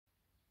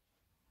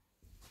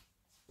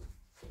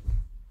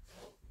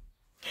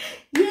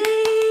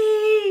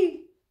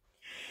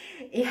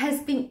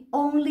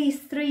only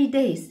 3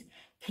 days.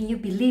 Can you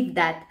believe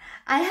that?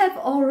 I have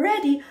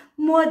already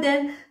more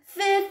than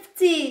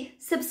 50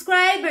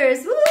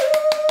 subscribers. Woo!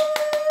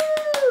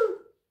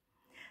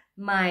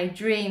 My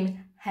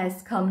dream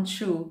has come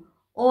true.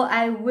 All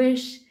I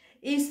wish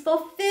is for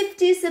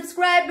 50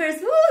 subscribers.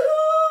 Woohoo!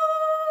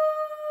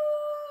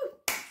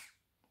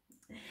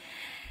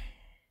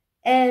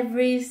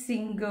 Every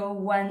single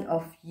one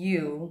of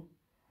you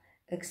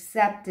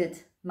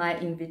accepted my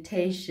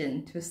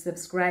invitation to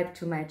subscribe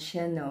to my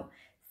channel.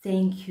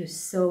 Thank you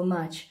so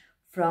much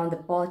from the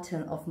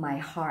bottom of my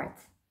heart.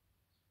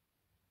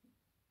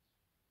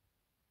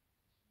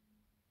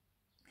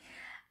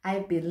 I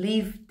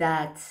believe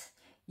that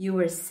you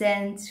were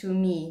sent to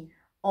me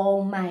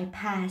all my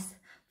past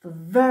for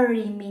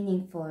very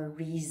meaningful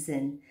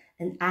reason,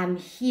 and I'm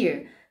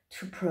here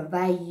to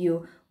provide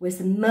you with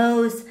the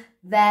most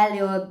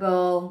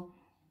valuable,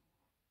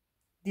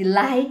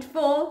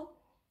 delightful,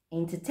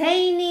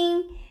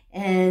 entertaining,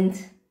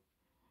 and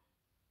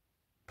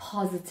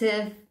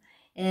positive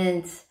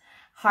and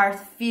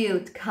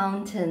heart-filled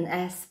content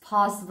as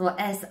possible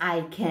as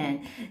I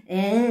can.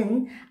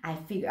 And I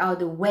figure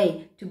out a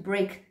way to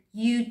break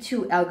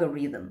YouTube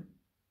algorithm.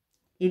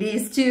 It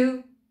is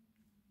to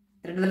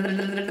not giving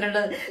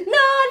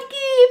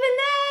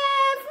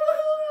up.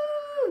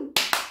 Woohoo!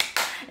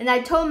 And I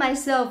told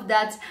myself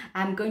that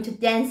I'm going to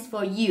dance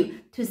for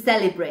you to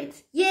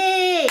celebrate.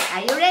 Yay!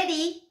 Are you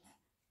ready?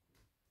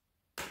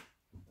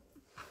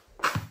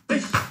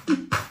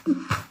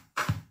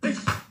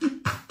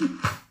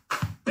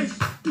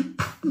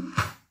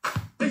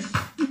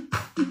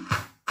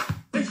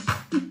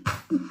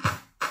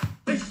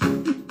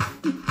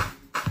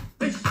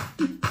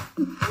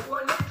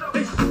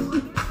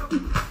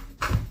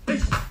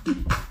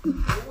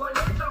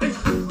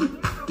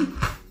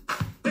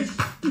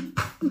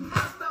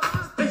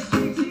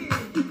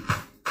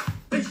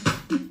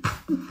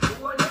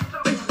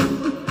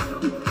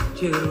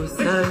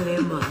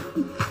 Jerusalem,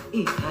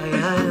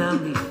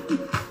 ikayalami,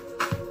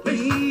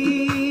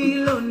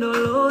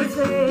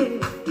 ilondoloze,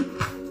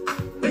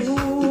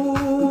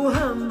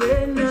 uhambe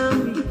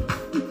nami,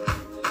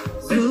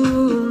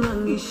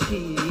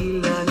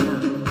 zungangishilana.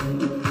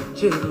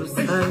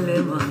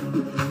 Jerusalem,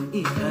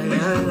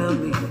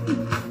 ikayalami,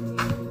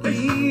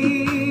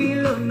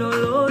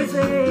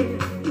 ilondoloze,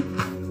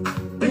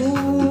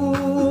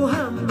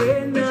 uhambe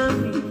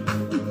nami,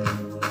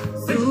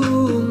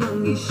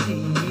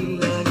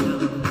 zungangishilana.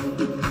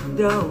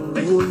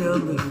 Dawo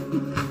yami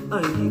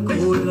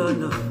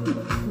ayikholana,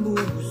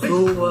 buso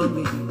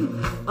wami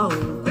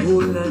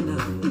awukholana.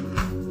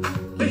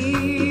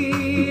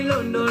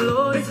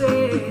 Ilondoloze,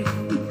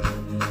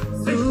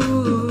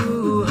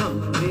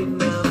 zuhambe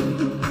nami.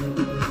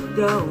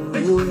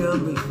 Dawo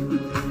yami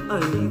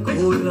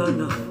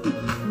ayikholana,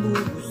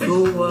 buso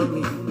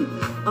wami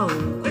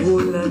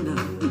awukholana.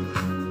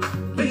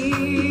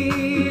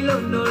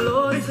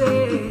 Ilondoloze.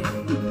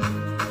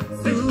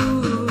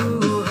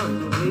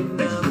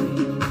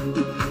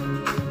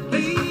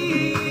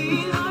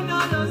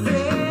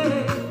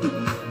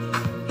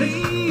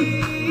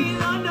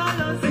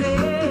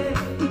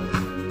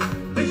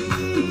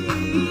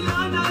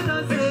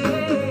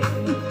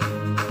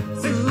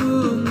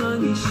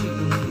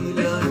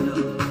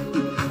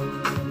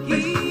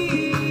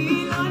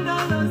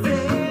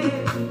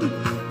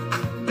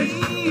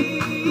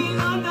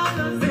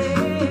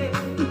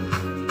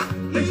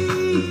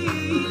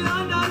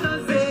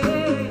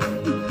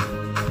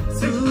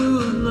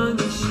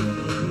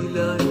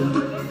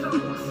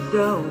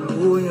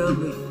 Dawo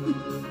yami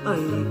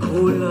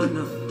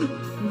ayikholana,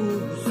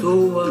 buso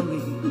wami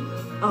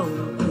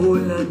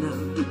awukholana.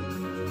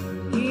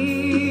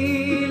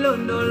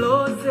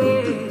 Ilondoloze,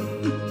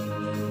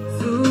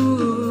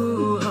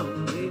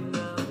 zuhambe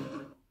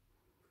nami.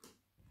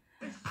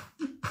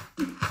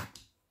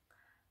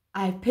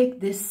 I picked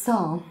this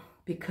song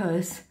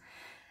because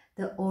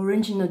the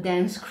original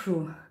dance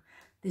crew,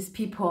 these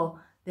people,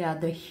 they are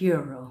the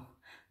hero.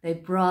 They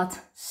brought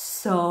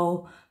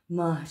so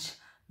much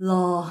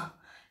love,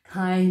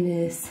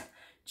 kindness,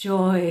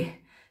 joy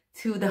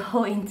to the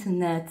whole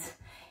internet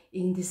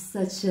in this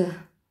such a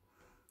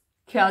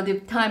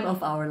chaotic time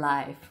of our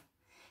life.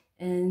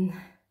 And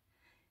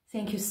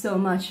thank you so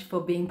much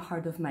for being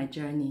part of my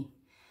journey.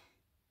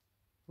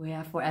 We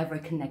are forever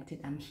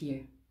connected. I'm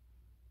here.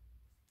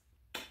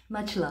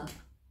 Much love.